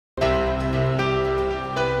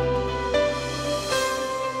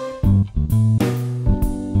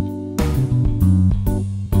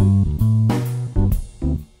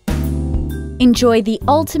Enjoy the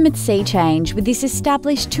ultimate sea change with this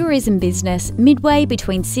established tourism business midway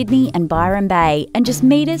between Sydney and Byron Bay and just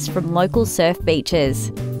metres from local surf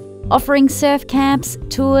beaches. Offering surf camps,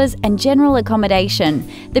 tours and general accommodation,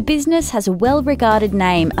 the business has a well-regarded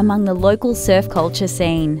name among the local surf culture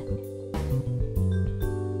scene.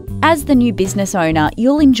 As the new business owner,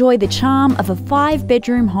 you'll enjoy the charm of a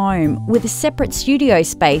 5-bedroom home with a separate studio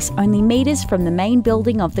space only metres from the main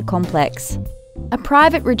building of the complex. A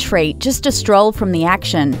private retreat just a stroll from the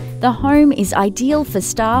action, the home is ideal for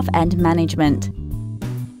staff and management.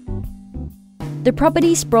 The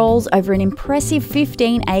property sprawls over an impressive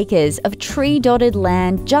 15 acres of tree-dotted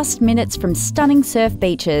land just minutes from stunning surf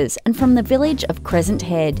beaches and from the village of Crescent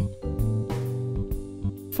Head.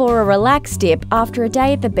 For a relaxed dip after a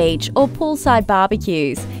day at the beach or poolside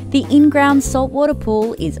barbecues, the in-ground saltwater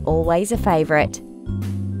pool is always a favourite.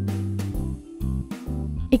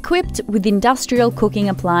 Equipped with industrial cooking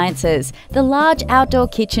appliances, the large outdoor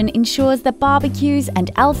kitchen ensures that barbecues and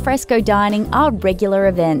al fresco dining are regular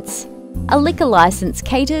events. A liquor licence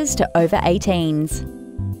caters to over 18s.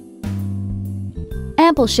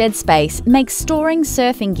 Ample shed space makes storing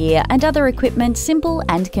surfing gear and other equipment simple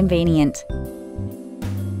and convenient.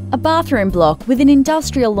 A bathroom block with an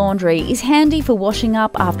industrial laundry is handy for washing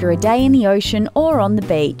up after a day in the ocean or on the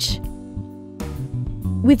beach.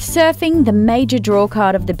 With surfing the major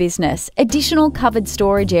drawcard of the business, additional covered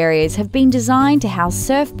storage areas have been designed to house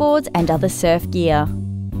surfboards and other surf gear.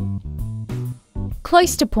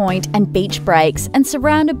 Close to point and beach breaks and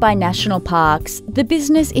surrounded by national parks, the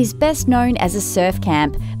business is best known as a surf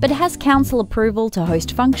camp but has council approval to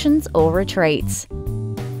host functions or retreats.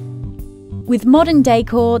 With modern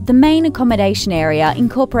decor, the main accommodation area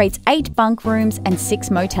incorporates 8 bunk rooms and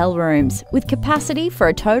 6 motel rooms, with capacity for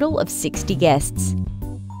a total of 60 guests.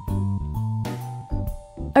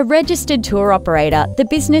 A registered tour operator, the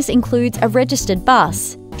business includes a registered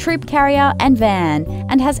bus, troop carrier and van,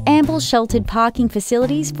 and has ample sheltered parking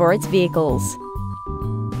facilities for its vehicles.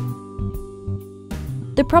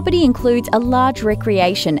 The property includes a large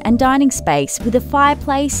recreation and dining space with a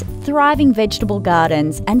fireplace, thriving vegetable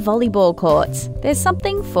gardens and volleyball courts. There's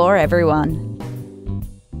something for everyone.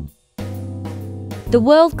 The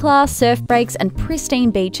world-class surf breaks and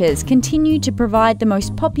pristine beaches continue to provide the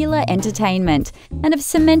most popular entertainment and have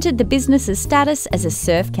cemented the business's status as a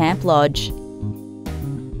surf camp lodge.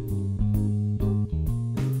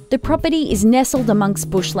 The property is nestled amongst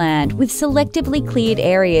bushland with selectively cleared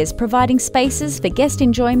areas providing spaces for guest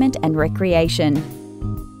enjoyment and recreation.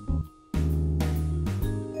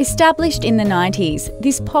 Established in the 90s,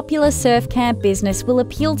 this popular surf camp business will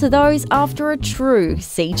appeal to those after a true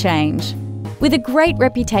sea change. With a great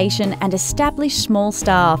reputation and established small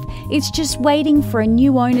staff, it's just waiting for a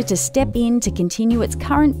new owner to step in to continue its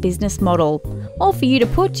current business model, or for you to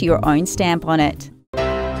put your own stamp on it.